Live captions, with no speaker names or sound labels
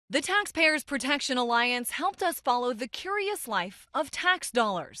The Taxpayers Protection Alliance helped us follow the curious life of tax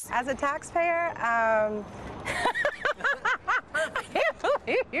dollars. As a taxpayer, I can't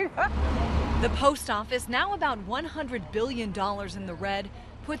believe you. The post office, now about $100 billion in the red,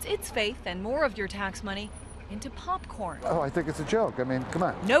 puts its faith and more of your tax money into popcorn. Oh, I think it's a joke. I mean, come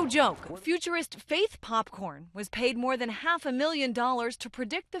on. No joke. Futurist Faith Popcorn was paid more than $500,000 to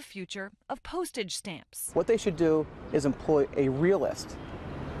predict the future of postage stamps. What they should do is employ a realist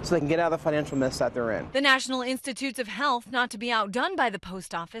so they can get out of the financial mess that they're in. The National Institutes of Health, not to be outdone by the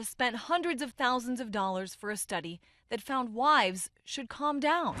post office, spent hundreds of thousands of dollars for a study that found wives should calm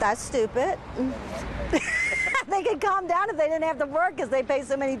down. That's stupid. They could calm down if they didn't have to work because they pay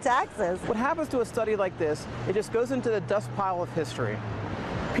so many taxes. What happens to a study like this, it just goes into the dust pile of history.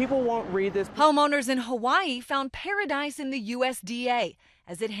 People won't read this. Homeowners in Hawaii found paradise in the USDA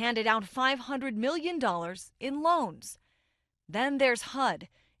as it handed out $500 million in loans. Then there's HUD.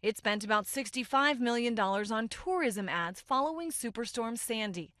 It spent about $65 million on tourism ads following Superstorm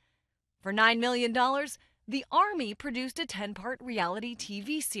Sandy. For $9 million, the Army produced a 10-part reality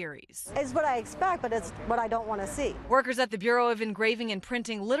TV series. It's what I expect, but it's what I don't want to see. Workers at the Bureau of Engraving and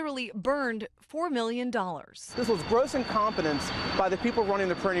Printing literally burned $4 million. This was gross incompetence by the people running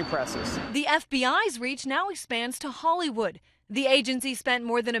the printing presses. The FBI's reach now expands to Hollywood. The agency spent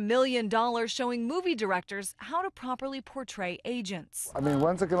more than $1 million showing movie directors how to properly portray agents. I mean,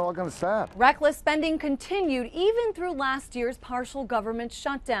 when's it all going to stop? Reckless spending continued even through last year's partial government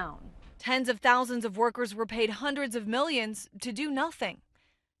shutdown. Tens of thousands of workers were paid hundreds of millions to do nothing.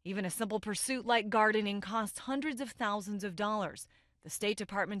 Even a simple pursuit like gardening costs hundreds of thousands of dollars. The State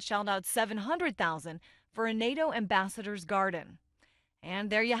Department shelled out $700,000 for a NATO ambassador's garden. And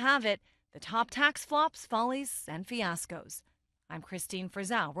there you have it, the top tax flops, follies, and fiascos. I'm Christine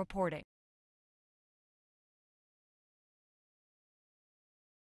Frizzell reporting.